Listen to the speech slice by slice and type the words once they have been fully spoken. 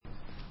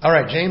All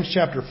right, James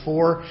chapter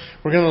 4.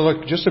 We're going to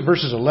look just at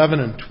verses 11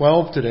 and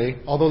 12 today.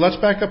 Although let's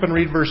back up and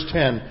read verse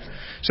 10. It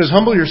says,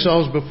 "Humble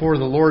yourselves before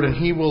the Lord, and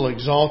He will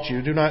exalt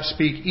you. Do not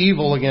speak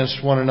evil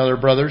against one another,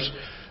 brothers.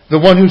 The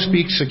one who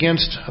speaks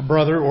against a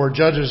brother or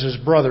judges his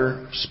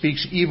brother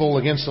speaks evil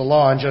against the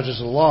law and judges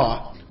the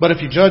law. But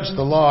if you judge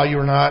the law, you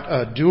are not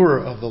a doer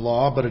of the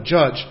law, but a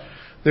judge.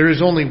 There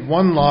is only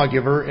one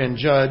lawgiver and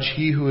judge,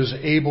 He who is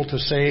able to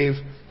save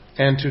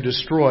and to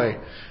destroy.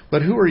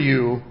 But who are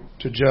you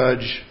to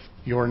judge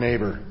your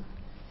neighbor?"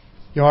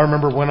 You know, I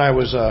remember when I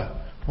was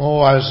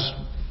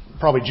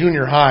probably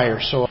junior high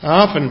or so, I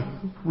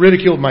often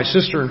ridiculed my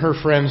sister and her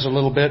friends a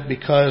little bit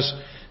because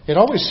it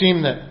always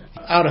seemed that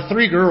out of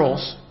 3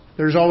 girls,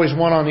 there's always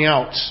one on the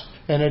outs.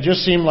 And it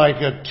just seemed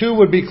like 2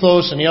 would be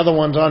close and the other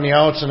one's on the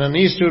outs, and then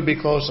these 2 would be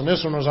close and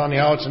this one was on the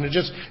outs, and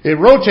it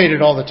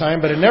rotated all the time,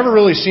 but it never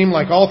really seemed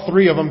like all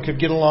 3 of them could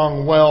get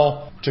along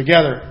well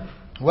together.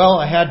 Well,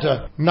 I had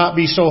to not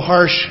be so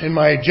harsh in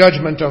my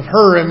judgment of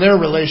her and their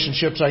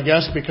relationships, I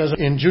guess, because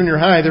in junior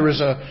high there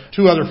was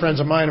 2 other friends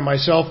of mine and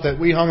myself that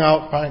we hung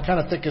out kind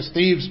of thick as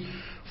thieves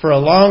for a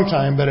long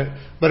time.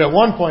 But at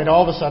one point,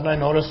 all of a sudden, I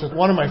noticed that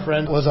one of my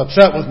friends was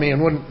upset with me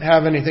and wouldn't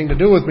have anything to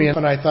do with me.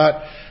 And I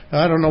thought,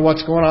 I don't know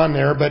what's going on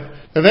there. But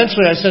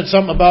eventually I said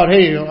something about,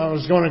 hey, I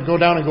was going to go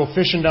down and go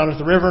fishing down at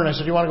the river. And I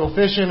said, "You want to go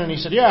fishing?" And he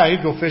said, "Yeah,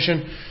 he'd go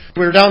fishing."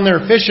 We were down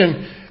there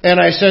fishing, and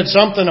I said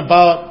something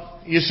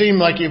about, "You seem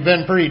like you've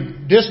been pretty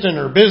distant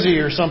or busy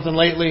or something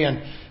lately."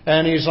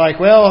 And he's like,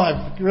 "Well,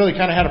 I've really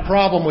kind of had a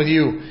problem with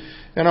you."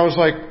 And I was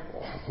like,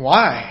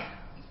 "Why?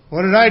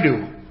 What did I do?"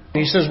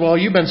 And he says, "Well,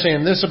 you've been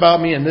saying this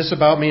about me and this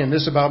about me and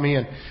this about me."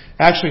 And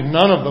actually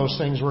none of those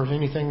things were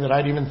anything that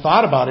I'd even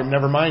thought about him,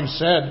 never mind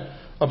said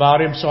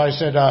about him. So I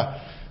said,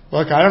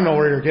 "Look, I don't know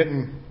where you're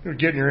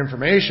getting your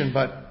information,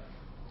 but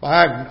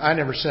I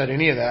never said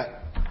any of that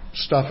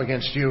stuff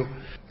against you."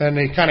 And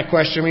he kind of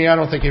questioned me. I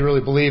don't think he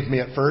really believed me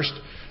at first.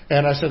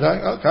 And I said,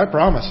 I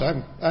promise,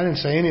 I didn't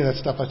say any of that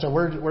stuff. I said,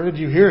 where did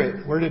you hear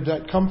it? Where did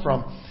that come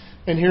from?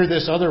 And here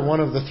this other one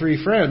of the 3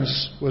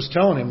 friends was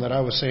telling him that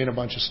I was saying a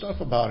bunch of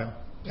stuff about him.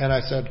 And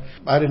I said,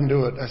 I didn't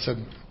do it. I said,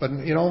 but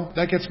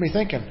that gets me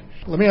thinking.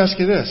 Let me ask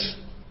you this.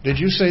 Did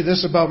you say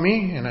this about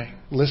me? And I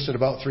listed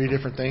about 3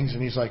 different things.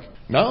 And he's like,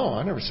 "No,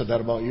 I never said that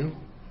about you."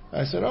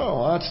 I said,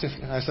 "Oh, well, that's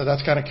different." I said,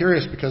 "That's kind of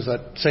curious because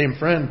that same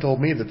friend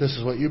told me that this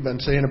is what you've been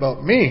saying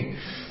about me."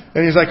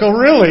 And he's like, "Oh,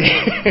 really?"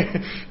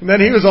 And then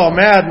he was all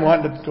mad and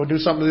wanted to go do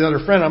something to the other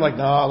friend. I'm like,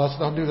 "No, let's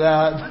not do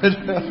that."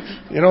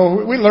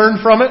 But, we learned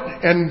from it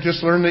and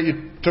just learned that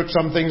you took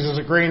some things as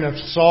a grain of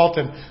salt.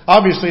 And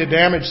obviously it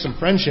damaged some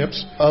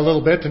friendships a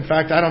little bit. In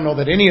fact, I don't know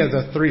that any of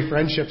the 3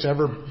 friendships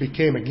ever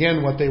became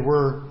again what they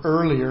were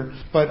earlier.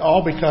 But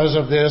all because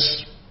of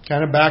this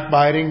kind of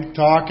backbiting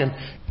talk. And,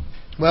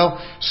 well,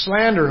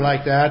 slander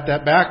like that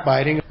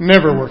backbiting,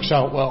 never works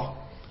out well.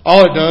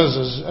 All it does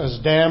is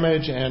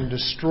damage and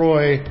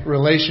destroy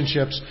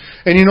relationships.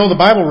 And the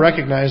Bible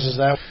recognizes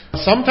that.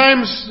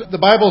 Sometimes the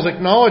Bible's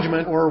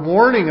acknowledgement or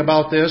warning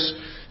about this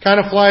kind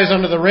of flies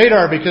under the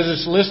radar because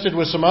it's listed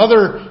with some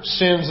other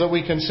sins that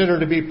we consider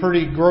to be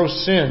pretty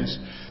gross sins.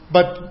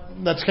 But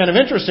that's kind of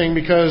interesting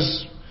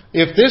because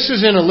if this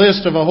is in a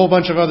list of a whole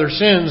bunch of other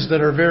sins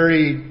that are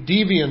very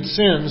deviant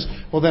sins,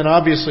 well then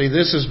obviously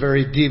this is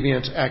very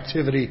deviant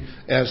activity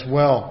as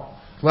well.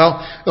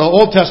 Well, the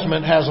Old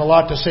Testament has a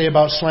lot to say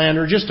about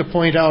slander. Just to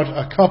point out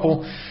a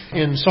couple,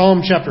 in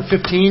Psalm chapter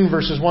 15,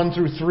 verses 1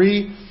 through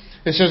 3,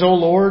 it says, "O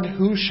Lord,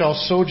 who shall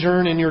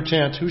sojourn in your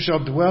tent? Who shall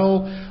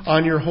dwell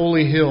on your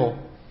holy hill?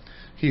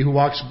 He who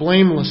walks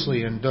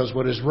blamelessly and does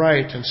what is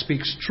right and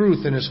speaks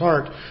truth in his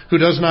heart, who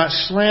does not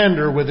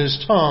slander with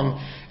his tongue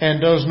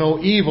and does no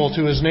evil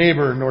to his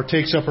neighbor, nor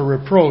takes up a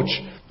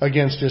reproach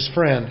against his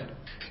friend."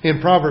 In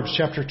Proverbs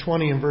chapter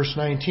 20 and verse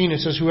 19,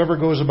 it says, "Whoever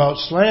goes about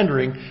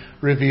slandering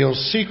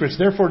reveals secrets.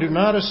 Therefore do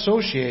not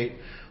associate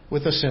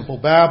with a simple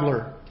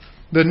babbler."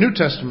 The New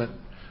Testament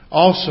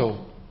also,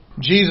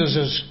 Jesus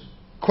is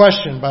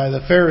questioned by the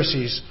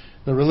Pharisees,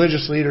 the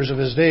religious leaders of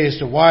his day, as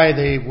to why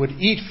they would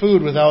eat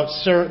food without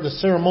the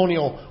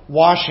ceremonial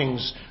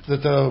washings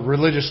that the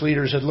religious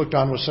leaders had looked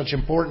on with such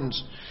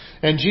importance.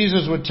 And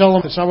Jesus would tell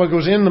them it's not what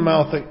goes in the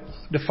mouth that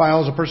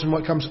defiles a person,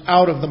 what comes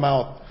out of the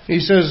mouth. He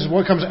says,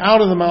 what comes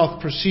out of the mouth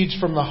proceeds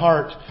from the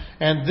heart,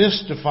 and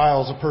this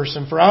defiles a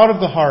person. For out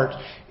of the heart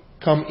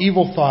come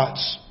evil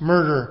thoughts,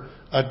 murder,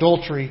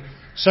 adultery,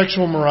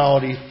 sexual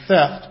immorality,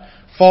 theft,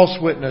 false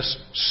witness,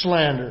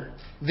 slander.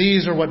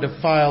 These are what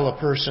defile a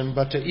person,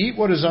 but to eat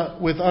what is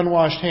with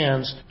unwashed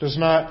hands does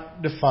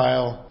not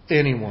defile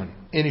anyone.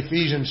 In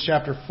Ephesians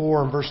chapter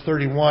 4 and verse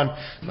 31,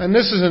 and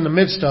this is in the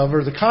midst of,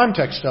 or the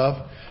context of,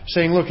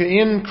 saying, look,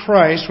 in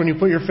Christ, when you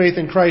put your faith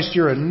in Christ,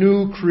 you're a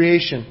new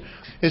creation.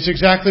 It's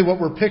exactly what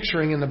we're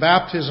picturing in the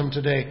baptism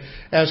today,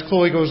 as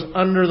Chloe goes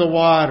under the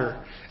water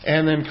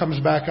and then comes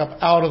back up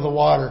out of the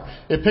water.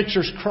 It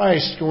pictures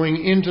Christ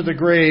going into the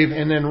grave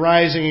and then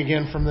rising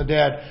again from the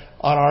dead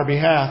on our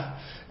behalf.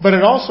 But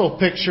it also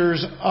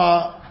pictures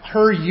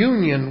her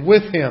union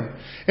with Him.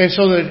 And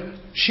so that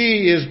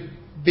she is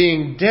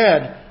being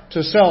dead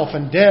to self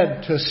and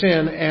dead to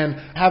sin and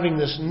having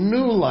this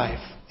new life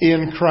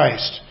in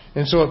Christ.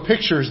 And so it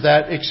pictures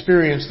that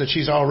experience that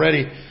she's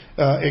already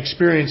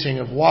experiencing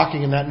of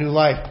walking in that new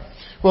life.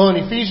 Well, in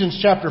Ephesians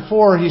chapter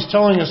 4, he's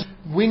telling us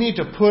we need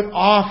to put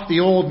off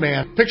the old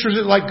man. Pictures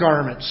it like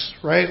garments,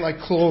 right? Like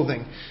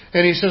clothing.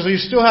 And he says you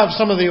still have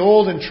some of the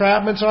old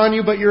entrapments on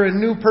you, but you're a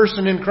new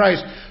person in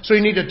Christ. So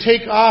you need to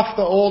take off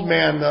the old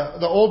man,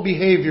 the old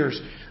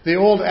behaviors, the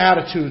old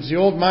attitudes, the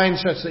old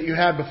mindsets that you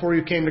had before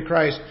you came to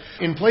Christ.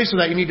 In place of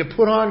that, you need to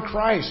put on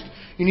Christ.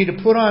 You need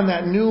to put on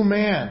that new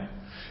man.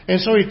 And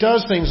so he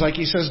does things like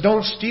he says,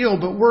 don't steal,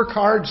 but work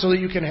hard so that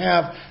you can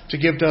have to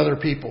give to other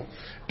people.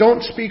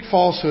 Don't speak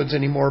falsehoods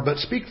anymore, but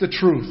speak the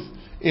truth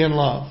in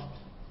love.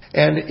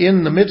 And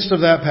in the midst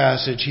of that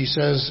passage, he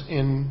says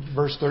in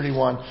verse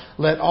 31,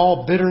 let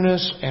all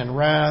bitterness and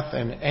wrath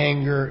and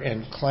anger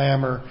and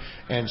clamor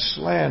and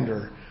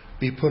slander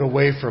be put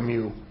away from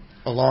you,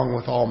 along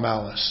with all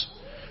malice.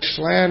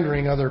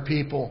 Slandering other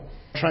people,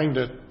 trying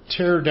to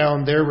tear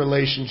down their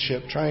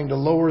relationship, trying to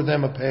lower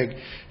them a peg.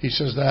 He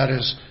says that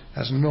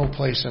has no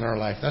place in our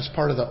life. That's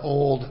part of the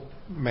old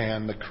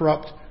man, the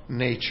corrupt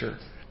nature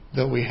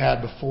that we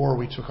had before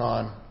we took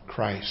on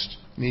Christ.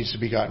 It needs to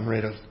be gotten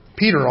rid of.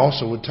 Peter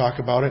also would talk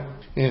about it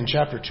in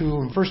chapter 2,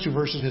 in the first two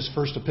verses of his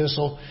first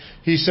epistle.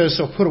 He says,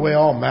 so put away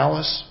all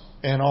malice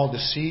and all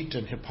deceit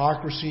and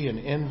hypocrisy and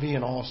envy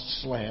and all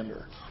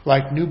slander.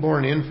 Like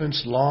newborn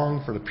infants,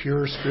 long for the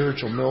pure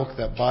spiritual milk,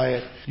 that by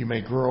it you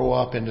may grow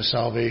up into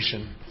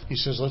salvation. He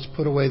says, let's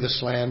put away the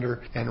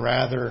slander and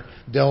rather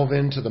delve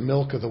into the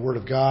milk of the Word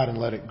of God and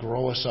let it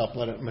grow us up,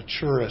 let it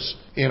mature us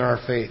in our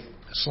faith.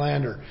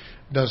 Slander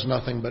does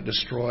nothing but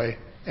destroy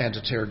and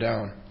to tear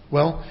down.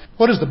 Well,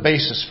 what is the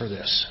basis for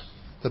this?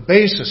 The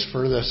basis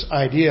for this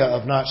idea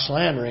of not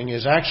slandering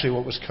is actually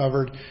what was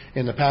covered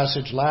in the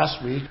passage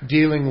last week,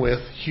 dealing with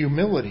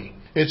humility.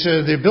 It's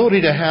the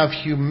ability to have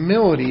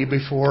humility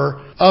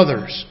before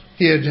others.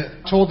 He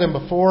had told them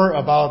before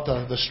about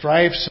the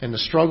strifes and the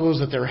struggles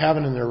that they're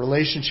having in their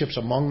relationships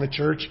among the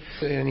church.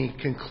 And he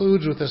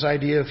concludes with this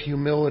idea of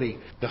humility.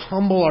 To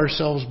humble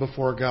ourselves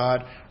before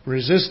God,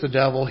 resist the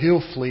devil,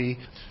 he'll flee.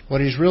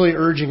 What he's really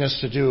urging us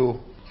to do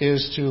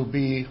is to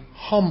be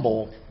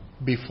humble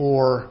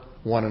before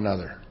one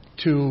another.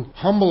 To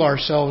humble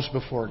ourselves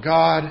before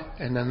God,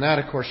 and then that,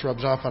 of course,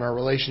 rubs off on our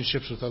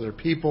relationships with other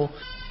people.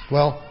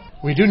 Well,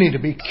 we do need to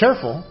be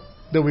careful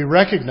that we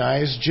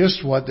recognize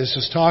just what this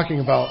is talking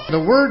about.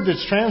 The word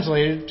that's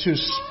translated to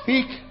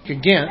speak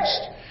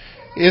against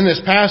in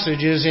this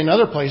passage is in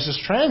other places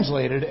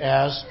translated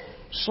as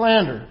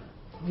slander.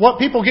 What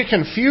people get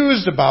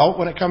confused about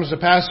when it comes to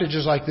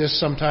passages like this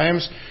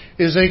sometimes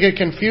is they get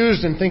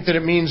confused and think that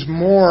it means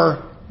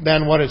more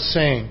than what it's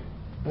saying.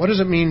 What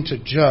does it mean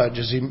to judge,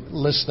 as he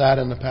lists that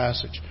in the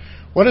passage?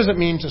 What does it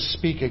mean to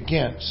speak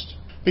against?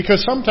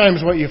 Because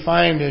sometimes what you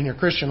find in your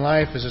Christian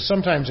life is that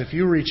sometimes if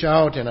you reach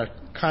out in a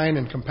kind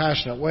and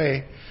compassionate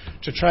way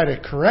to try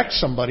to correct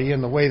somebody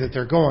in the way that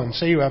they're going,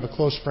 say you have a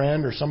close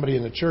friend or somebody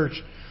in the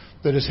church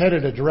that is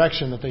headed a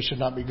direction that they should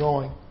not be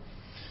going,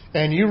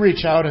 and you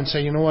reach out and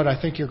say, you know what, I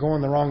think you're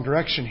going the wrong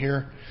direction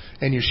here,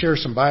 and you share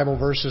some Bible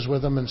verses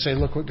with them and say,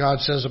 look what God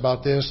says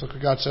about this, look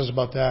what God says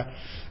about that,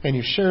 and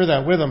you share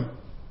that with them,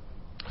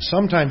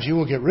 sometimes you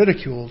will get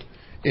ridiculed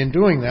in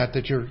doing that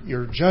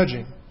you're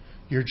judging.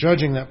 You're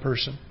judging that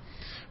person.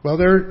 Well,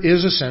 there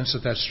is a sense that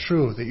that's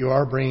true, that you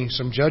are bringing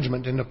some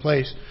judgment into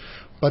place.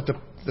 But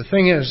the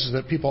thing is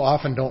that people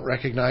often don't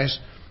recognize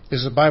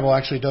is the Bible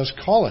actually does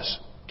call us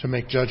to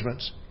make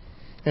judgments.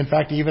 In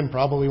fact, even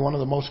probably one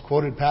of the most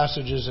quoted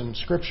passages in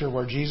Scripture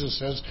where Jesus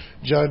says,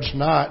 judge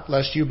not,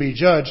 lest you be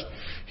judged.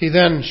 He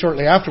then,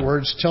 shortly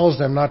afterwards, tells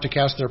them not to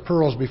cast their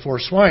pearls before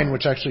swine,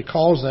 which actually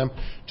calls them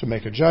to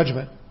make a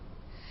judgment.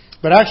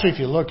 But actually, if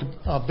you look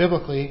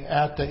biblically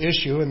at the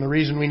issue, and the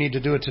reason we need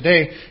to do it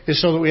today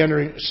is so that we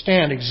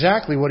understand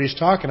exactly what he's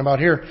talking about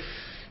here.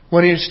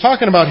 What he's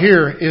talking about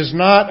here is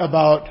not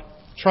about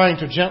trying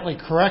to gently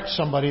correct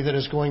somebody that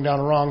is going down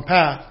a wrong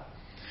path.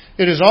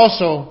 It is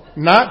also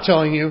not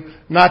telling you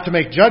not to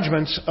make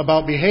judgments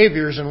about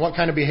behaviors and what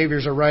kind of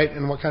behaviors are right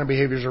and what kind of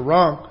behaviors are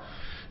wrong.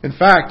 In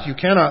fact, you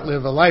cannot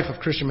live a life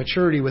of Christian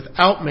maturity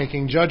without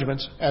making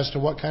judgments as to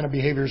what kind of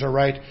behaviors are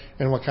right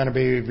and what kind of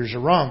behaviors are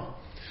wrong.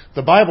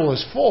 The Bible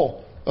is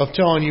full of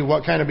telling you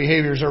what kind of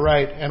behaviors are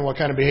right and what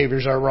kind of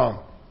behaviors are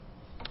wrong.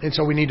 And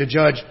so we need to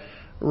judge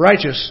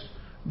righteous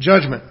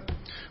judgment.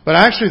 But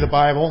actually the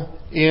Bible,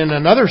 in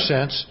another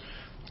sense,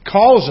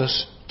 calls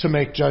us to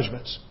make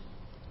judgments.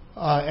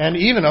 And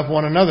even of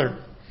one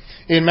another.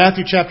 In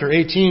Matthew chapter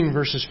 18,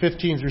 verses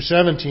 15 through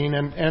 17,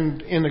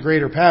 and in the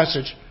greater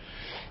passage,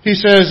 he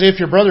says, if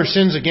your brother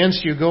sins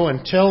against you, go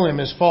and tell him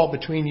his fault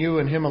between you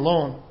and him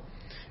alone.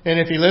 And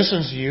if he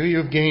listens to you,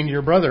 you've gained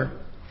your brother.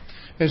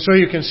 And so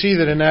you can see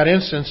that in that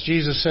instance,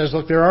 Jesus says,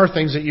 look, there are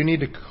things that you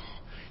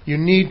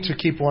need to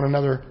keep one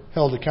another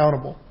held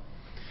accountable.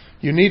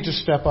 You need to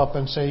step up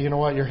and say, you know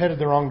what, you're headed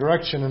the wrong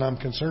direction and I'm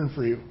concerned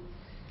for you.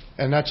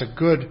 And that's a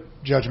good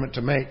judgment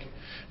to make.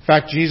 In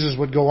fact, Jesus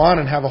would go on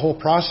and have a whole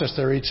process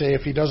there. He'd say,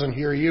 if he doesn't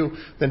hear you,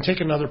 then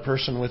take another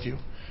person with you.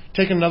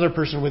 Take another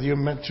person with you.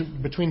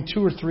 Between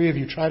 2 or 3 of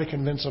you, try to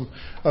convince them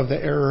of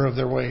the error of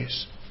their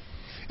ways.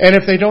 And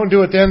if they don't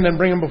do it then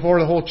bring them before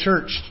the whole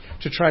church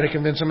to try to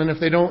convince them. And if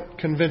they don't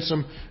convince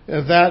them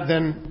of that,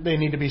 then they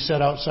need to be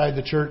set outside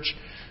the church,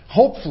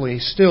 hopefully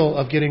still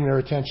of getting their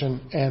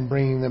attention and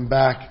bringing them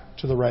back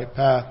to the right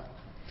path.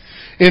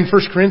 In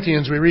 1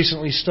 Corinthians, we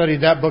recently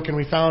studied that book, and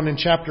we found in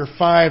chapter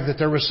 5 that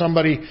there was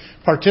somebody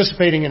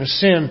participating in a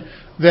sin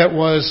that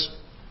was,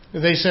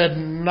 they said,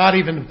 not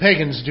even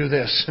pagans do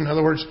this. In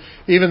other words,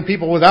 even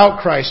people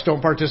without Christ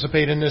don't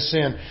participate in this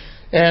sin.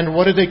 And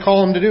what did they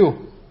call them to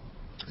do?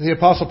 The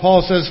Apostle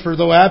Paul says, "For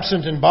though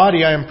absent in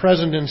body, I am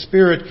present in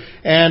spirit,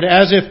 and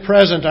as if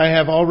present, I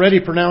have already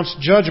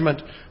pronounced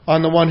judgment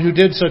on the one who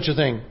did such a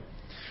thing.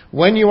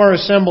 When you are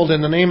assembled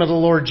in the name of the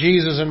Lord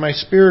Jesus, and my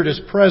spirit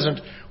is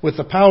present with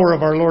the power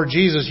of our Lord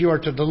Jesus, you are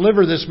to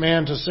deliver this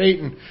man to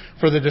Satan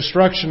for the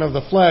destruction of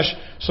the flesh,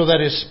 so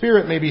that his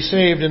spirit may be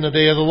saved in the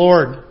day of the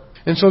Lord."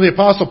 And so the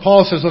Apostle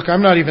Paul says, look,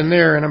 I'm not even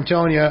there, and I'm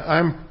telling you,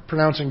 I'm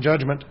pronouncing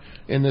judgment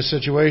in this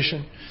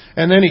situation.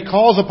 And then he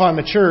calls upon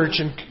the church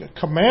and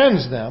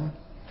commands them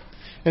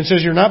and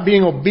says, you're not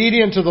being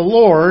obedient to the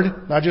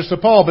Lord, not just to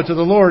Paul, but to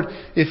the Lord,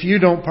 if you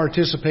don't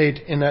participate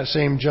in that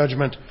same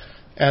judgment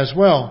as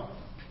well.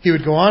 He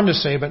would go on to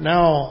say, but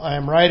now I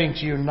am writing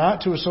to you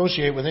not to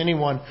associate with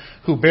anyone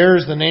who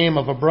bears the name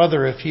of a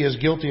brother if he is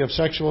guilty of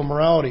sexual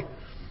immorality,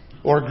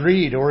 or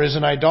greed, or is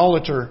an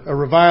idolater, a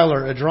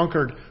reviler, a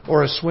drunkard,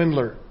 or a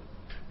swindler.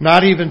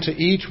 Not even to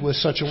eat with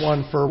such a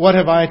one, for what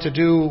have I to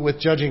do with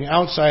judging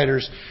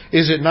outsiders?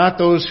 Is it not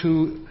those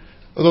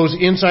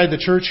inside the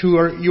church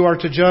you are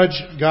to judge?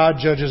 God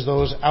judges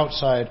those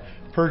outside.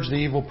 Purge the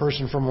evil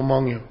person from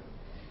among you.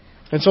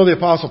 And so the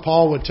Apostle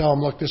Paul would tell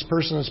him, look, this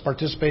person is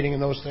participating in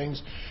those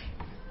things.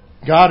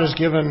 God has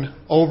given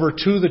over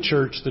to the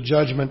church the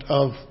judgment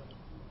of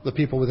the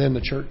people within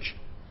the church.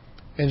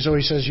 And so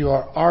he says you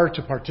are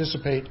to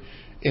participate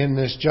in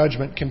this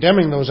judgment,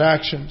 condemning those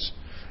actions.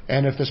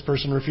 And if this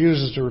person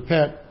refuses to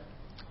repent,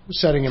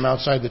 setting him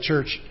outside the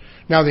church.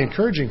 Now the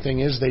encouraging thing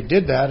is they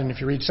did that, and if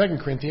you read 2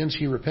 Corinthians,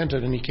 he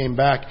repented and he came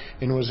back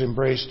and was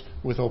embraced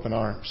with open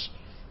arms.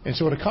 And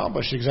so it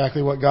accomplished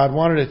exactly what God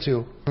wanted it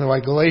to. And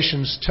like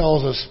Galatians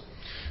tells us,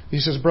 he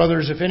says,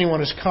 brothers, if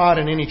anyone is caught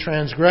in any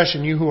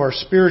transgression, you who are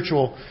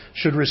spiritual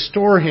should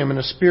restore him in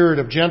a spirit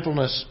of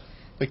gentleness.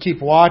 But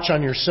keep watch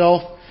on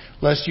yourself,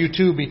 lest you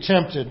too be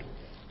tempted.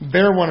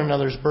 Bear one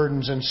another's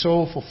burdens and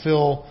so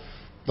fulfill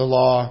the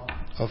law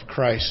of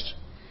Christ.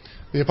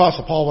 The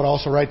Apostle Paul would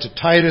also write to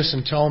Titus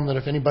and tell him that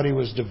if anybody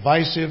was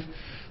divisive,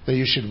 that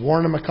you should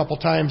warn him a couple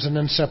times and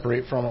then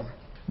separate from him.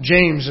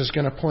 James is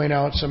going to point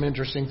out some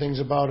interesting things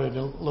about it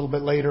a little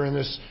bit later in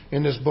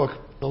this book.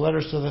 The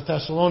letters to the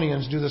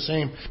Thessalonians do the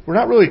same. We're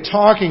not really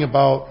talking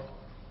about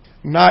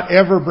not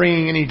ever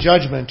bringing any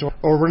judgment,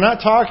 or we're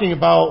not talking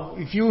about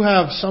if you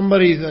have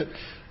somebody that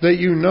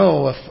you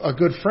know, a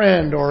good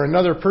friend or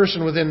another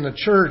person within the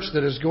church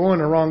that is going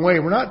the wrong way.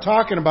 We're not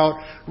talking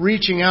about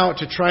reaching out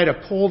to try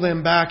to pull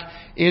them back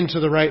into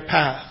the right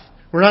path.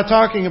 We're not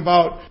talking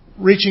about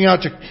reaching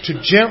out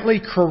to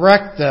gently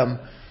correct them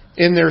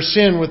in their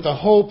sin with the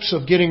hopes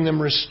of getting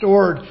them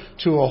restored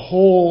to a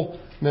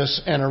wholeness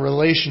and a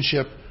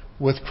relationship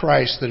with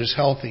Christ that is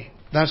healthy.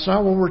 That's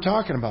not what we're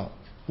talking about.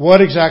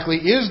 What exactly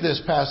is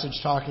this passage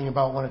talking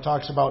about when it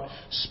talks about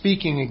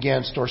speaking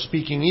against or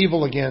speaking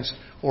evil against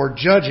or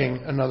judging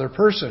another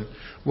person?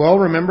 Well,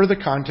 remember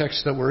the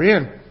context that we're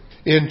in.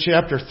 In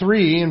chapter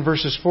 3, in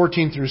verses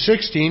 14 through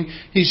 16,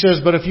 he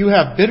says, but if you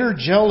have bitter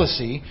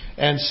jealousy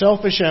and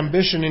selfish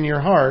ambition in your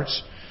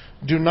hearts,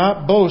 do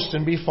not boast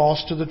and be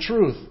false to the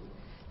truth.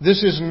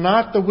 This is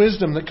not the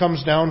wisdom that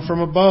comes down from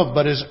above,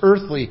 but is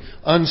earthly,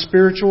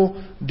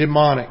 unspiritual,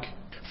 demonic.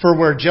 For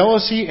where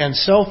jealousy and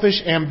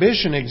selfish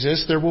ambition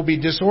exist, there will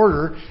be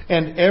disorder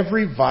and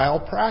every vile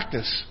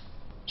practice.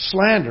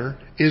 Slander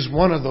is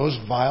one of those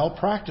vile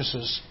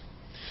practices.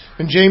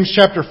 In James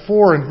chapter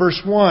 4 and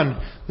verse 1,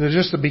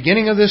 just the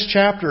beginning of this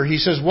chapter, he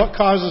says, what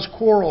causes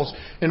quarrels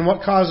and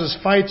what causes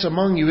fights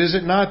among you? Is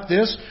it not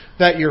this,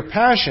 that your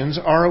passions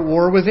are at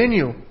war within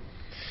you?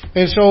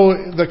 And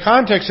so the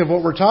context of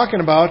what we're talking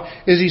about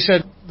is he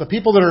said, the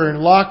people that are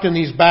locked in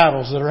these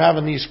battles, that are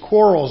having these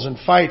quarrels and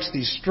fights,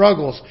 these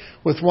struggles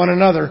with one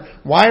another,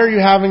 why are you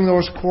having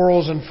those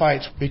quarrels and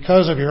fights?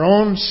 Because of your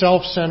own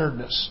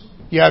self-centeredness.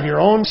 You have your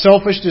own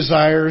selfish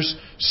desires,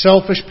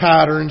 selfish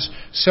patterns,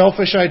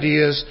 selfish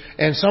ideas,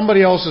 and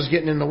somebody else is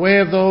getting in the way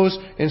of those,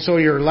 and so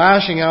you're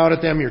lashing out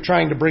at them, you're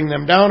trying to bring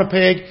them down a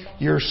peg,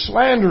 you're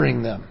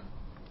slandering them.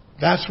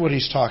 That's what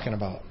he's talking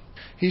about.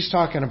 He's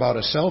talking about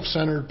a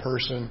self-centered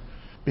person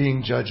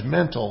being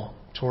judgmental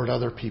toward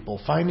other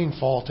people, finding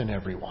fault in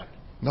everyone.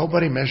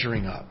 Nobody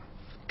measuring up,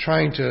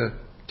 trying to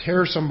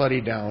tear somebody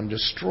down,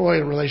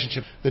 destroy a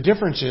relationship. The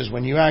difference is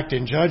when you act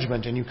in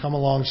judgment and you come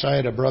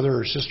alongside a brother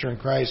or sister in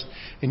Christ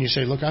and you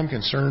say, look, I'm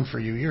concerned for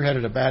you. You're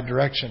headed a bad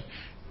direction.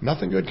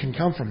 Nothing good can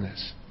come from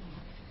this.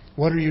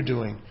 What are you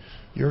doing?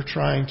 You're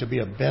trying to be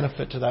a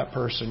benefit to that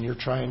person. You're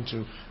trying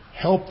to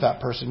help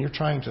that person. You're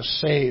trying to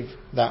save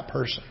that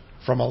person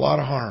from a lot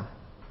of harm.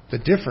 The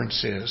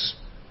difference is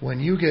when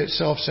you get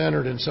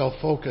self-centered and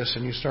self-focused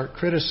and you start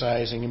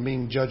criticizing and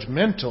being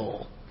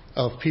judgmental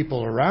of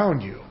people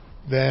around you,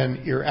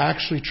 then you're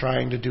actually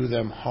trying to do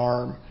them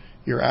harm.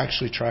 You're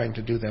actually trying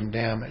to do them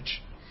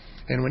damage.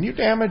 And when you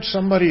damage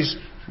somebody's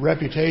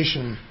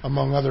reputation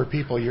among other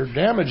people, you're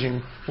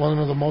damaging one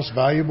of the most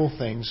valuable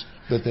things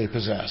that they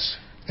possess.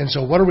 And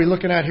so what are we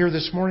looking at here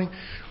this morning?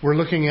 We're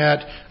looking at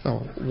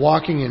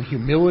walking in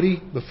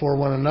humility before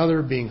one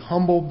another, being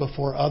humble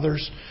before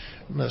others.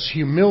 This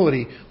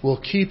humility will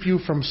keep you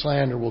from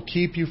slander, will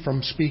keep you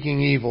from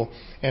speaking evil,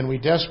 and we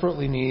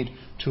desperately need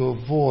to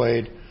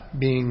avoid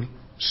being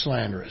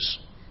slanderous.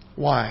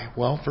 Why?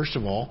 Well, first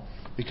of all,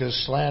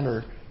 because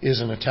slander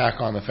is an attack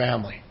on the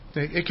family.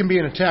 It can be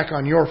an attack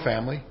on your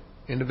family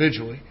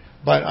individually,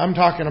 but I'm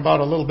talking about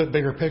a little bit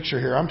bigger picture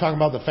here. I'm talking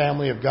about the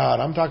family of God.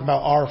 I'm talking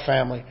about our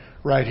family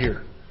right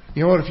here.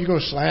 You know what? If you go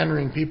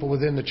slandering people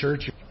within the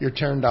church, you're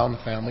tearing down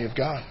the family of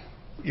God.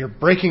 You're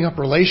breaking up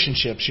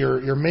relationships.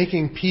 You're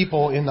making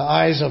people, in the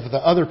eyes of the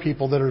other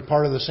people that are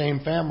part of the same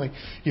family,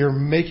 you're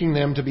making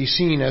them to be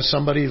seen as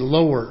somebody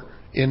lower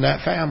in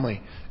that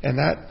family. And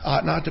that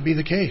ought not to be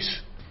the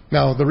case.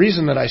 Now, the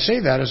reason that I say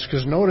that is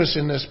because notice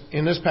in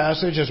this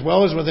passage, as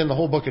well as within the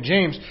whole book of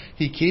James,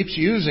 he keeps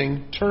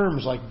using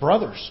terms like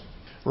brothers.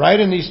 Right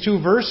in these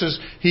two verses,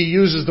 he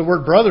uses the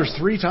word brothers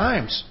 3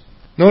 times.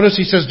 Notice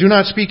he says, do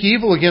not speak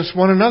evil against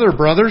one another,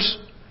 brothers.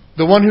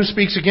 The one who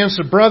speaks against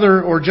a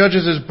brother or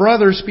judges his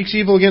brother speaks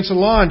evil against the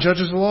law and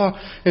judges the law.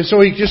 And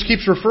so he just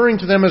keeps referring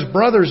to them as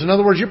brothers. In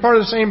other words, you're part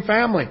of the same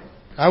family.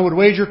 I would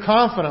wager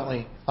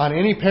confidently on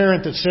any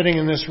parent that's sitting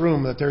in this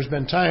room that there's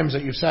been times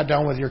that you've sat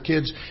down with your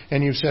kids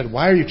and you've said,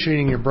 why are you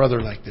treating your brother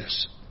like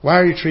this? Why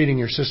are you treating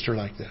your sister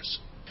like this?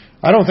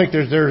 I don't think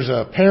there's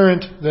a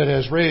parent that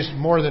has raised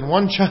more than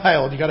one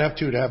child. You got to have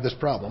 2 to have this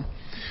problem.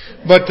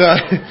 But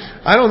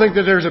I don't think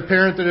that there's a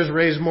parent that has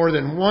raised more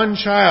than one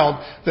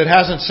child that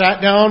hasn't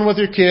sat down with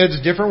your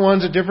kids, different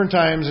ones at different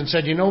times, and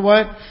said, you know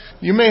what?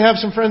 You may have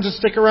some friends that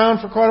stick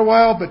around for quite a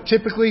while, but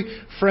typically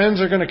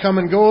friends are going to come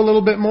and go a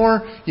little bit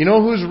more. You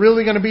know who's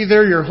really going to be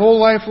there your whole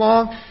life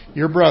long?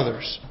 Your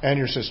brothers and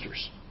your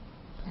sisters.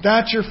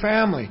 That's your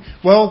family.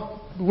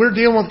 Well, we're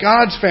dealing with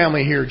God's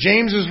family here.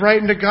 James is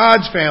writing to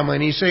God's family,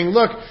 and he's saying,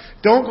 look,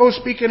 don't go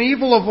speaking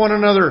evil of one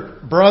another,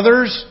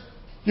 brothers.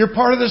 You're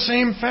part of the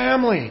same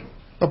family.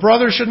 A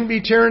brother shouldn't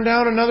be tearing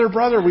down another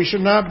brother. We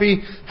should not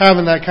be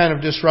having that kind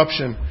of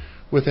disruption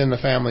within the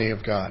family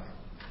of God.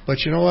 But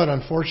you know what?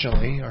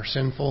 Unfortunately, our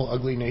sinful,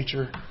 ugly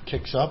nature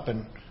kicks up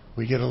and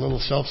we get a little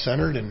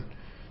self-centered and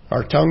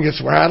our tongue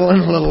gets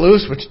rattling a little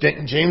loose, which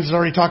James has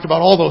already talked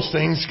about all those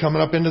things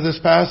coming up into this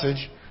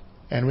passage.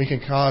 And we can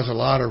cause a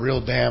lot of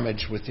real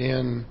damage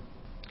within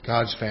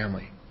God's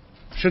family.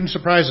 Shouldn't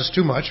surprise us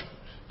too much,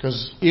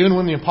 because even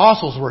when the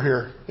apostles were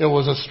here, it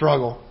was a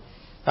struggle.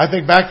 I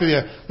think back to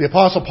the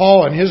Apostle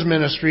Paul and his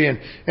ministry,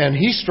 and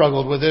he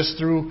struggled with this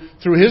through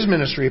his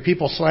ministry,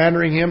 people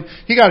slandering him.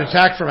 He got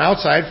attacked from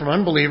outside, from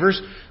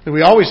unbelievers. And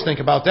we always think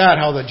about that,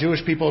 how the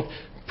Jewish people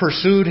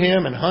pursued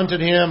him and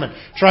hunted him and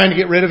trying to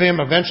get rid of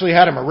him, eventually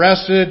had him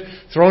arrested,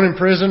 thrown in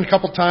prison a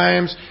couple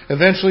times,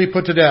 eventually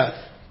put to death.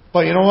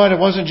 But you know what? It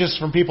wasn't just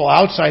from people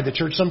outside the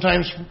church.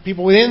 Sometimes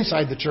people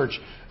inside the church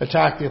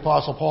attacked the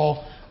Apostle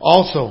Paul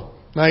also.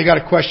 Now you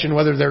got to question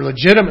whether they're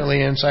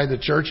legitimately inside the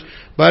church,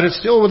 but it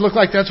still would look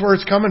like that's where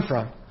it's coming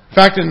from. In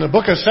fact, in the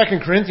book of 2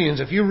 Corinthians,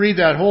 if you read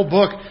that whole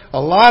book,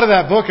 a lot of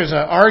that book is an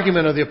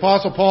argument of the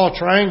Apostle Paul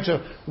trying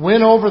to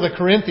win over the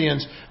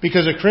Corinthians,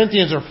 because the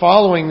Corinthians are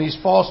following these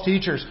false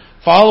teachers,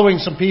 following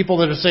some people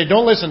that say,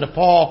 don't listen to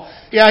Paul.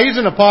 Yeah, he's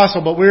an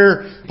apostle, but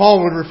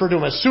Paul would refer to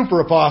them as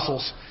super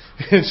apostles.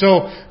 And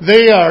so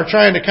they are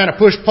trying to kind of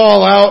push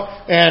Paul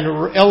out and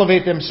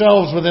elevate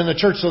themselves within the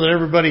church so that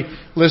everybody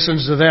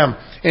listens to them.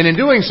 And in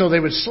doing so, they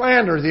would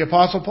slander the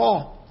Apostle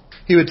Paul.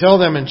 He would tell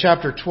them in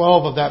chapter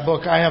 12 of that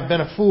book, I have been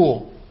a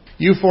fool.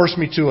 You forced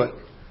me to it.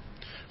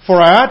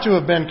 For I ought to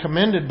have been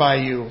commended by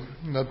you.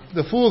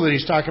 The fool that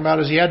he's talking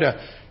about is he had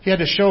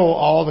to show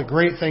all the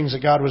great things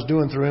that God was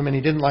doing through him, and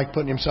he didn't like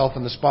putting himself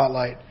in the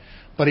spotlight.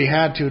 But he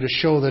had to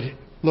show that,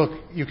 look,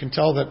 you can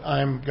tell that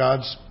I'm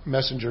God's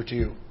messenger to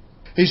you.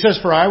 He says,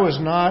 for I was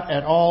not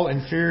at all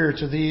inferior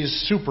to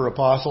these super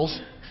apostles,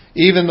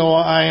 even though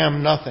I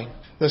am nothing.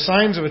 The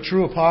signs of a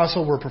true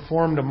apostle were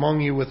performed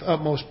among you with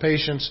utmost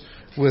patience,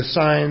 with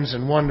signs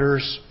and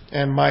wonders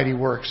and mighty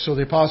works. So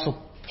the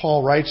Apostle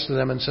Paul writes to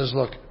them and says,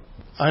 look,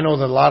 I know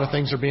that a lot of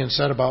things are being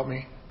said about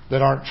me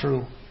that aren't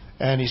true.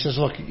 And he says,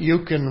 look,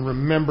 you can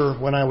remember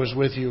when I was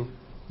with you.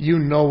 You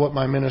know what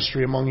my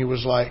ministry among you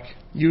was like.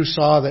 You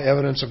saw the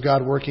evidence of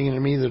God working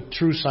in me, the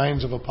true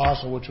signs of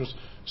apostle, which was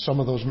some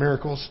of those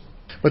miracles.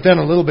 But then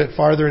a little bit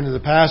farther into the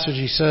passage,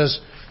 he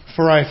says,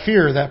 for I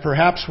fear that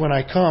perhaps when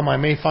I come, I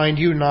may find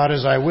you not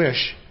as I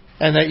wish,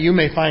 and that you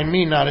may find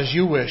me not as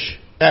you wish.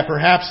 That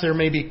perhaps there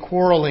may be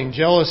quarreling,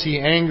 jealousy,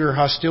 anger,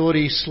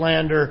 hostility,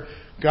 slander,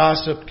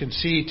 gossip,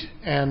 conceit,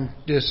 and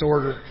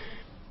disorder.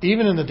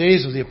 Even in the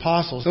days of the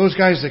apostles, those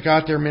guys that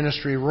got their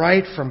ministry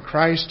right from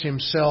Christ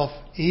Himself,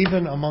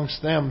 even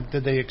amongst them,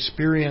 did they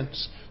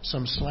experience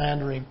some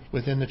slandering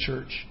within the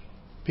church.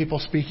 People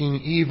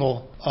speaking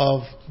evil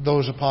of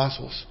those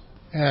apostles.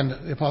 And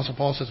the Apostle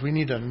Paul says we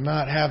need to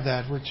not have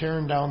that. We're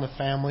tearing down the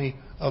family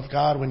of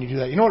God when you do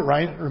that. You know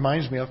what it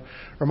reminds me of?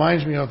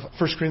 Reminds me of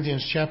 1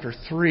 Corinthians chapter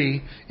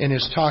 3 and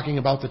is talking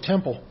about the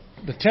temple.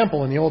 The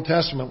temple in the Old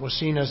Testament was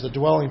seen as the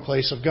dwelling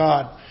place of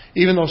God.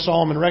 Even though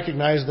Solomon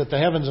recognized that the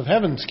heavens of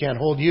heavens can't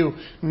hold you,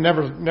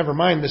 never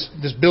mind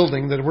this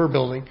building that we're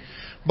building.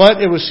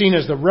 But it was seen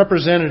as the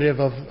representative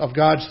of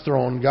God's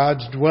throne,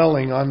 God's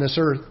dwelling on this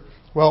earth.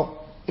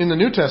 Well, in the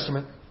New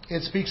Testament,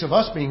 it speaks of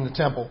us being the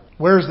temple.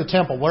 Where's the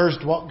temple? Where's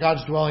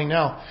God's dwelling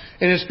now?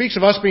 And it speaks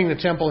of us being the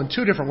temple in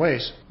two different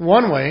ways.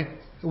 One way,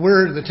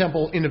 we're the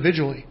temple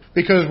individually.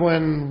 Because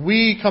when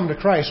we come to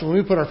Christ, when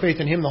we put our faith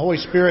in Him, the Holy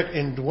Spirit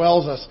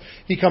indwells us.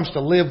 He comes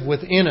to live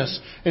within us.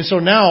 And so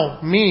now,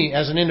 me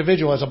as an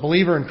individual, as a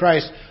believer in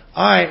Christ,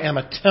 I am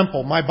a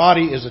temple. My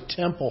body is a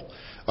temple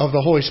of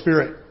the Holy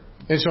Spirit.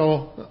 And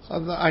so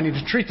I need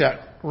to treat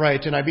that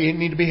right. And I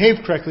need to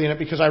behave correctly in it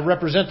because I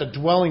represent the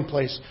dwelling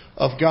place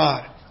of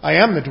God. I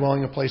am the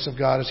dwelling place of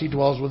God as He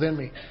dwells within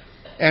me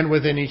and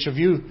within each of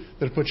you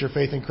that have put your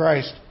faith in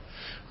Christ.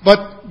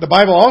 But the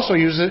Bible also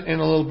uses it in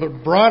a little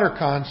bit broader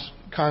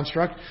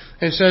construct.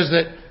 It says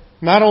that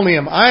not only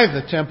am I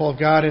the temple of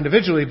God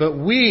individually, but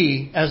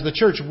we, as the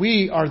church,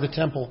 we are the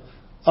temple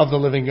of the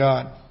living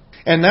God.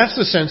 And that's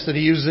the sense that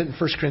he uses it in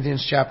 1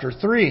 Corinthians chapter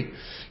 3.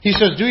 He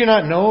says, do you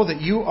not know that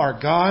you are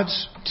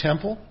God's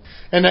temple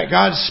and that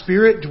God's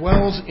Spirit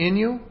dwells in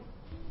you?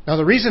 Now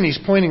the reason he's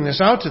pointing this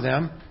out to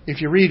them,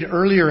 if you read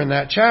earlier in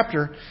that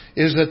chapter,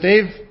 is that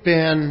they've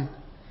been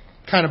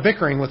kind of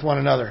bickering with one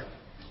another.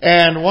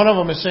 And one of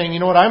them is saying, you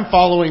know what, I'm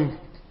following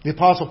the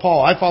Apostle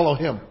Paul. I follow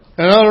him.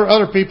 And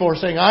other people are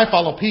saying, I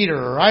follow Peter,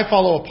 or I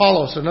follow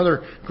Apollos,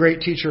 another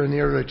great teacher in the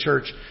early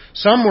church.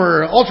 Some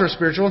were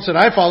ultra-spiritual and said,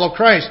 I follow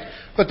Christ.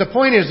 But the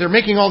point is, they're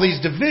making all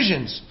these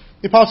divisions.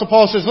 The Apostle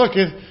Paul says, look,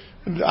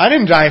 I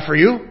didn't die for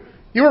you.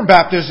 You weren't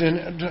baptized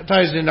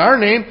in our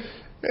name.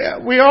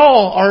 We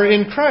all are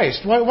in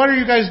Christ. Why are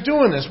you guys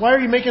doing this? Why are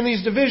you making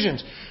these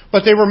divisions?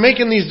 But they were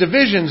making these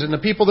divisions, and the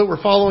people that were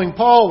following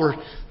Paul were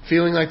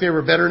feeling like they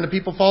were better than the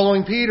people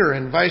following Peter,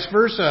 and vice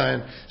versa.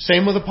 And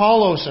same with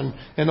Apollos.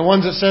 And the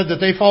ones that said that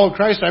they followed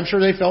Christ, I'm sure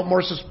they felt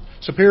more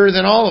superior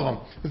than all of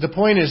them. But the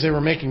point is, they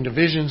were making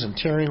divisions and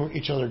tearing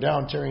each other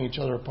down, tearing each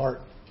other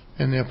apart.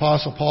 And the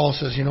Apostle Paul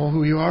says, you know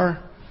who you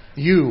are?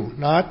 You,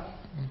 not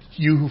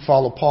you who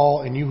follow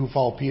Paul, and you who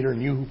follow Peter,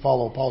 and you who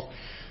follow Paul,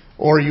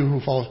 or you who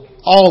follow...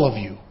 All of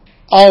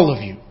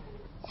you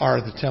are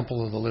the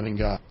temple of the living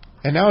God.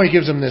 And now he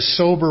gives them this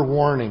sober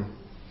warning.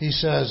 He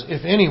says,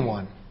 if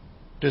anyone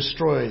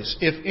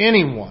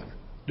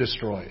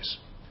destroys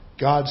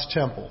God's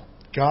temple,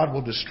 God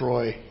will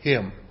destroy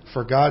him.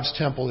 For God's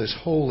temple is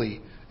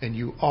holy, and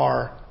you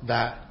are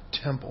that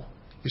temple.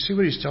 You see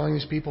what he's telling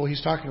these people?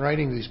 He's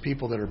writing to these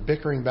people that are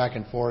bickering back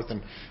and forth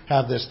and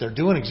have this. They're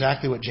doing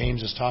exactly what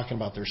James is talking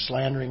about. They're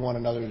slandering one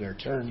another. They're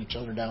tearing each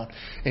other down.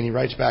 And he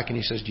writes back and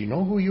he says, do you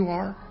know who you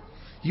are?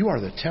 You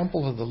are the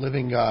temple of the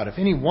living God. If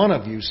any one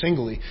of you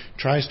singly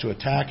tries to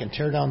attack and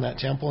tear down that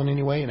temple in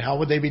any way, and how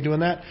would they be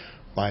doing that?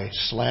 By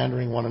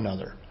slandering one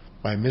another,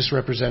 by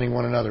misrepresenting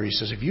one another. He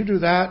says, if you do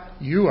that,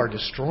 you are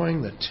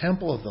destroying the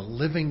temple of the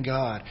living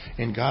God,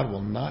 and God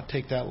will not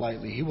take that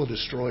lightly. He will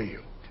destroy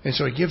you. And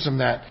so he gives them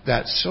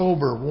that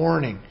sober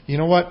warning. You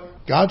know what?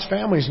 God's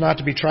family is not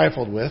to be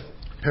trifled with.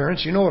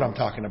 Parents, you know what I'm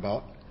talking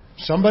about.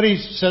 Somebody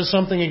says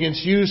something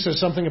against you, says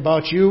something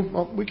about you,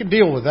 well, we can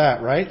deal with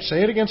that, right?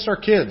 Say it against our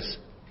kids.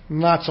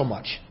 Not so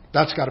much.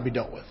 That's got to be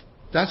dealt with.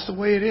 That's the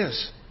way it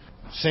is.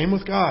 Same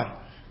with God.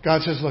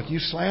 God says, look, you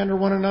slander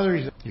one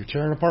another. You're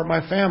tearing apart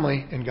my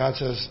family. And God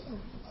says,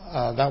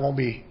 that won't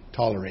be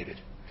tolerated.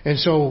 And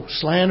so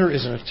slander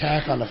is an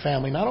attack on the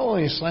family. Not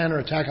only is slander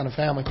an attack on the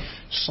family,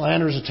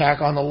 slander is an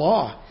attack on the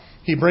law.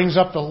 He brings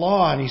up the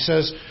law and he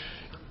says,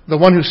 the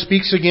one who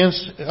speaks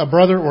against a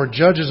brother or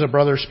judges a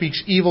brother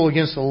speaks evil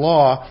against the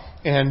law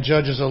and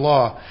judges the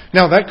law.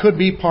 Now that could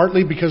be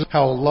partly because of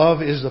how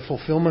love is the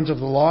fulfillment of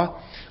the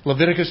law.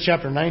 Leviticus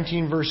chapter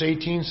 19 verse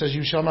 18 says,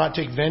 you shall not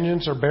take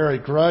vengeance or bear a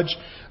grudge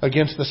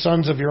against the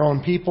sons of your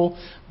own people,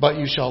 but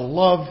you shall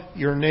love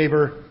your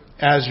neighbor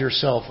as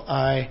yourself.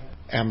 I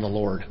am the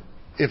Lord.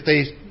 If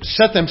they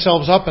set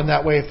themselves up in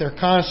that way, if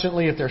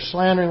they're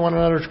slandering one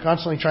another,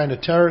 constantly trying to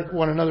tear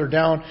one another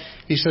down,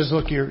 he says,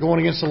 look, you're going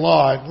against the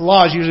law. The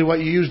law is usually what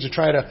you use to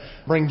try to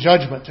bring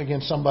judgment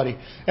against somebody.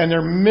 And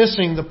they're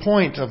missing the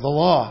point of the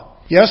law.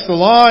 Yes, the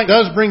law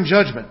does bring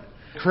judgment.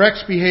 It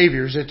corrects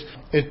behaviors.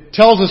 It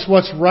tells us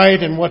what's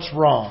right and what's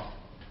wrong.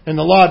 And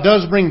the law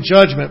does bring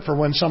judgment for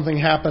when something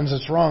happens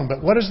that's wrong.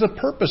 But what is the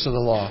purpose of the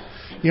law?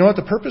 You know what?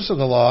 The purpose of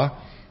the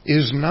law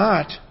is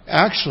not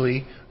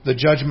actually the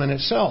judgment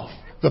itself.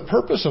 The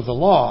purpose of the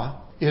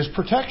law is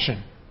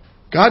protection.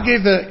 God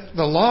gave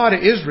the law to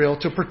Israel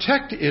to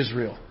protect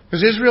Israel.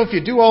 Because Israel, if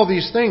you do all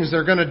these things,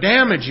 they're going to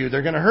damage you.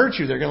 They're going to hurt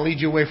you. They're going to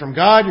lead you away from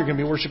God. You're going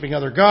to be worshiping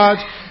other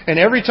gods. And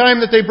every time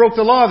that they broke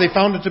the law, they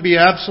found it to be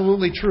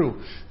absolutely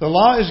true. The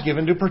law is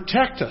given to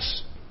protect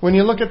us. When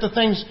you look at the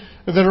things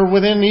that are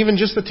within even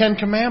just the 10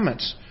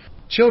 Commandments.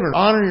 Children,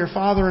 honor your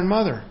father and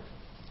mother.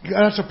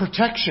 That's a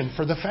protection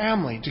for the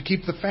family, to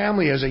keep the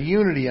family as a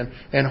unity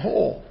and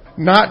whole.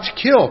 Not to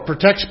kill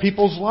protects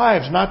people's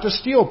lives. Not to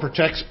steal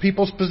protects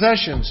people's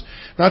possessions.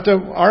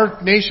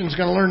 Our nation's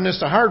going to learn this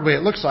the hard way,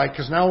 it looks like,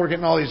 because now we're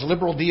getting all these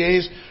liberal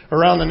DAs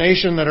around the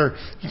nation that are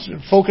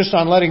focused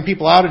on letting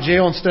people out of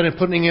jail instead of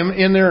putting them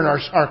in there,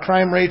 and our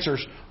crime rates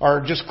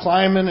are just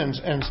climbing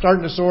and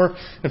starting to soar.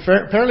 And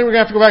apparently we're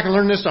going to have to go back and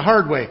learn this the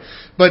hard way.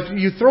 But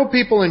you throw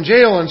people in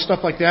jail and stuff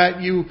like that,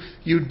 you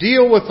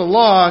deal with the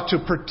law to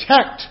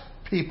protect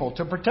people,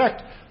 to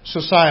protect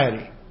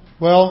society.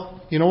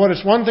 Well, you know what?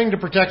 It's one thing to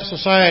protect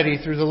society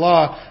through the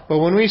law, but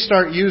when we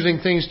start using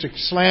things to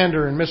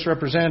slander and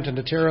misrepresent and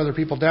to tear other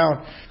people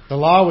down, the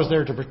law was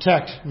there to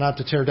protect, not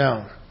to tear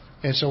down.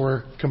 And so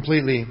we're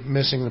completely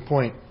missing the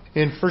point.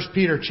 In 1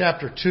 Peter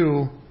chapter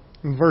 2,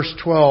 in verse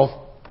 12,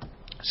 it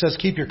says,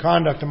 "Keep your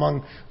conduct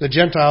among the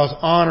Gentiles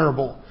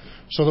honorable,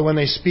 so that when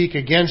they speak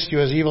against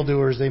you as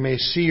evildoers, they may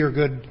see your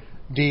good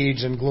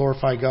deeds and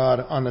glorify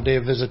God on the day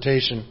of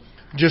visitation."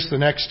 Just the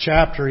next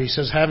chapter, he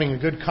says, having a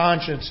good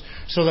conscience,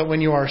 so that when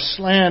you are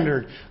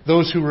slandered,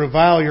 those who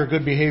revile your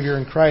good behavior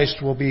in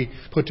Christ will be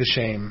put to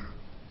shame.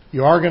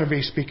 You are going to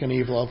be speaking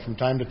evil of from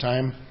time to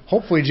time,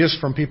 hopefully just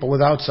from people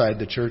with outside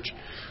the church.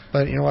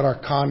 But you know what? Our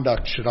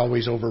conduct should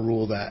always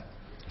overrule that.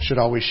 Should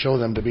always show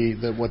them to be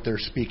that what they're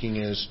speaking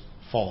is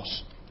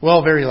false.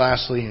 Well, very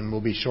lastly, and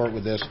we'll be short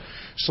with this,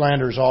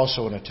 slander is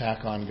also an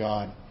attack on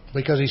God.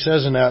 Because he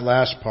says in that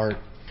last part,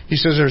 he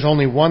says there's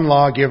only one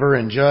lawgiver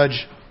and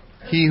judge,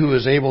 He who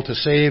is able to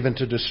save and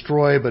to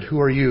destroy, but who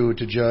are you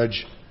to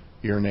judge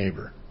your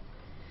neighbor?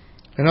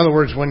 In other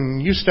words, when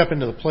you step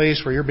into the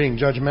place where you're being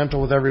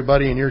judgmental with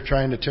everybody and you're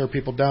trying to tear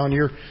people down,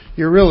 you're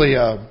really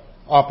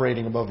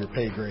operating above your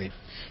pay grade.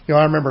 You know,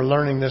 I remember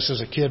learning this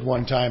as a kid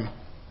one time.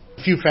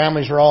 A few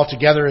families were all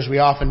together, as we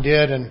often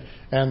did,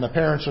 and the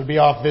parents would be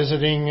off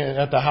visiting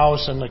at the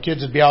house, and the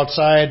kids would be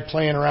outside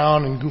playing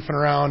around and goofing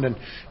around. And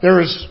there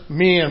was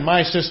me and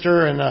my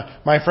sister, and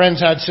my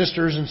friends had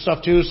sisters and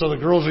stuff too, so the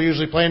girls were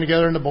usually playing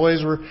together and the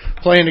boys were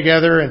playing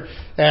together.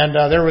 And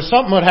there was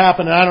something that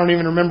happened, and I don't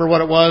even remember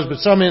what it was, but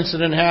some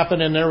incident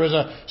happened, and there was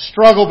a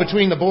struggle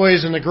between the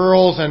boys and the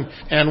girls,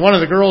 and one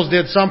of the girls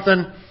did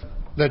something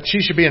that she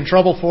should be in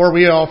trouble for,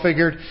 we all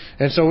figured.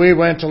 And so we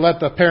went to let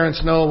the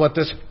parents know what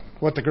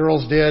the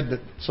girls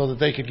did so that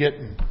they could get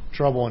in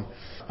trouble. And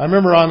I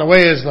remember on the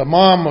way as the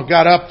mom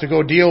got up to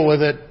go deal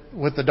with it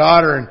with the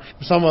daughter, and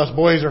some of us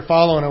boys are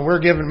following, and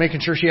we're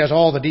making sure she has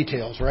all the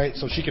details, right?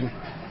 So she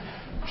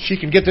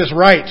can get this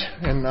right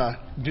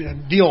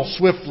and deal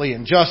swiftly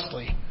and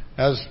justly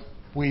as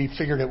we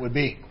figured it would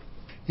be.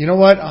 You know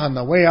what? On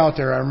the way out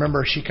there, I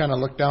remember she kind of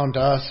looked down to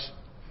us.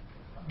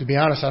 To be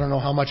honest, I don't know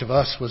how much of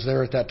us was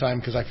there at that time,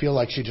 because I feel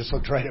like she just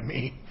looked right at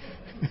me.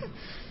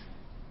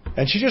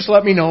 And she just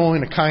let me know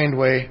in a kind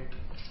way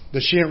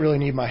that she didn't really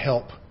need my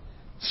help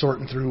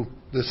sorting through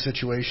this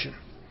situation.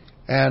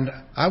 And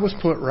I was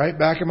put right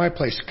back in my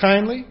place,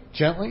 kindly,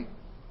 gently,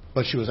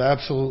 but she was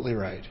absolutely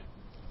right.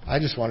 I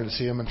just wanted to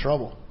see him in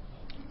trouble.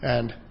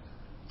 And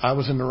I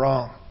was in the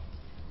wrong.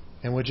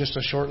 And with just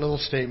a short little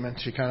statement,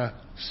 she kind of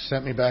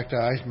sent me back to,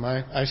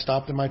 I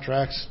stopped in my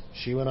tracks.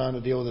 She went on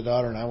to deal with the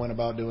daughter, and I went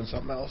about doing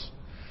something else.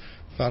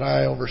 Thought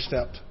I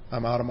overstepped.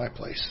 I'm out of my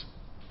place.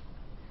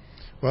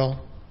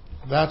 Well,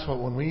 that's what,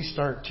 when we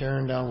start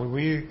tearing down, when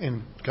we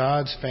in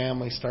God's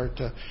family start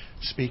to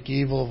speak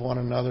evil of one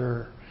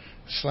another,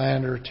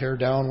 slander, tear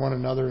down one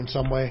another in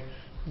some way,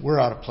 we're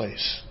out of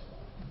place.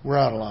 We're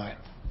out of line.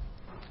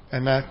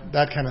 And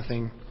that kind of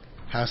thing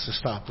has to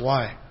stop.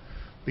 Why?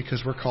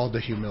 Because we're called to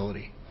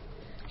humility.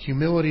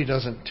 Humility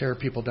doesn't tear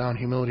people down.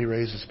 Humility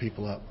raises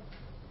people up.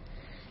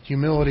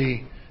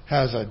 Humility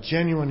has a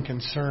genuine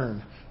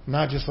concern,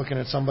 not just looking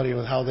at somebody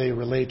with how they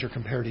relate or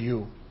compare to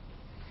you.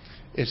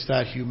 It's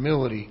that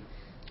humility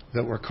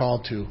that we're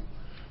called to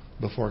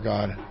before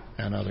God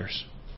and others.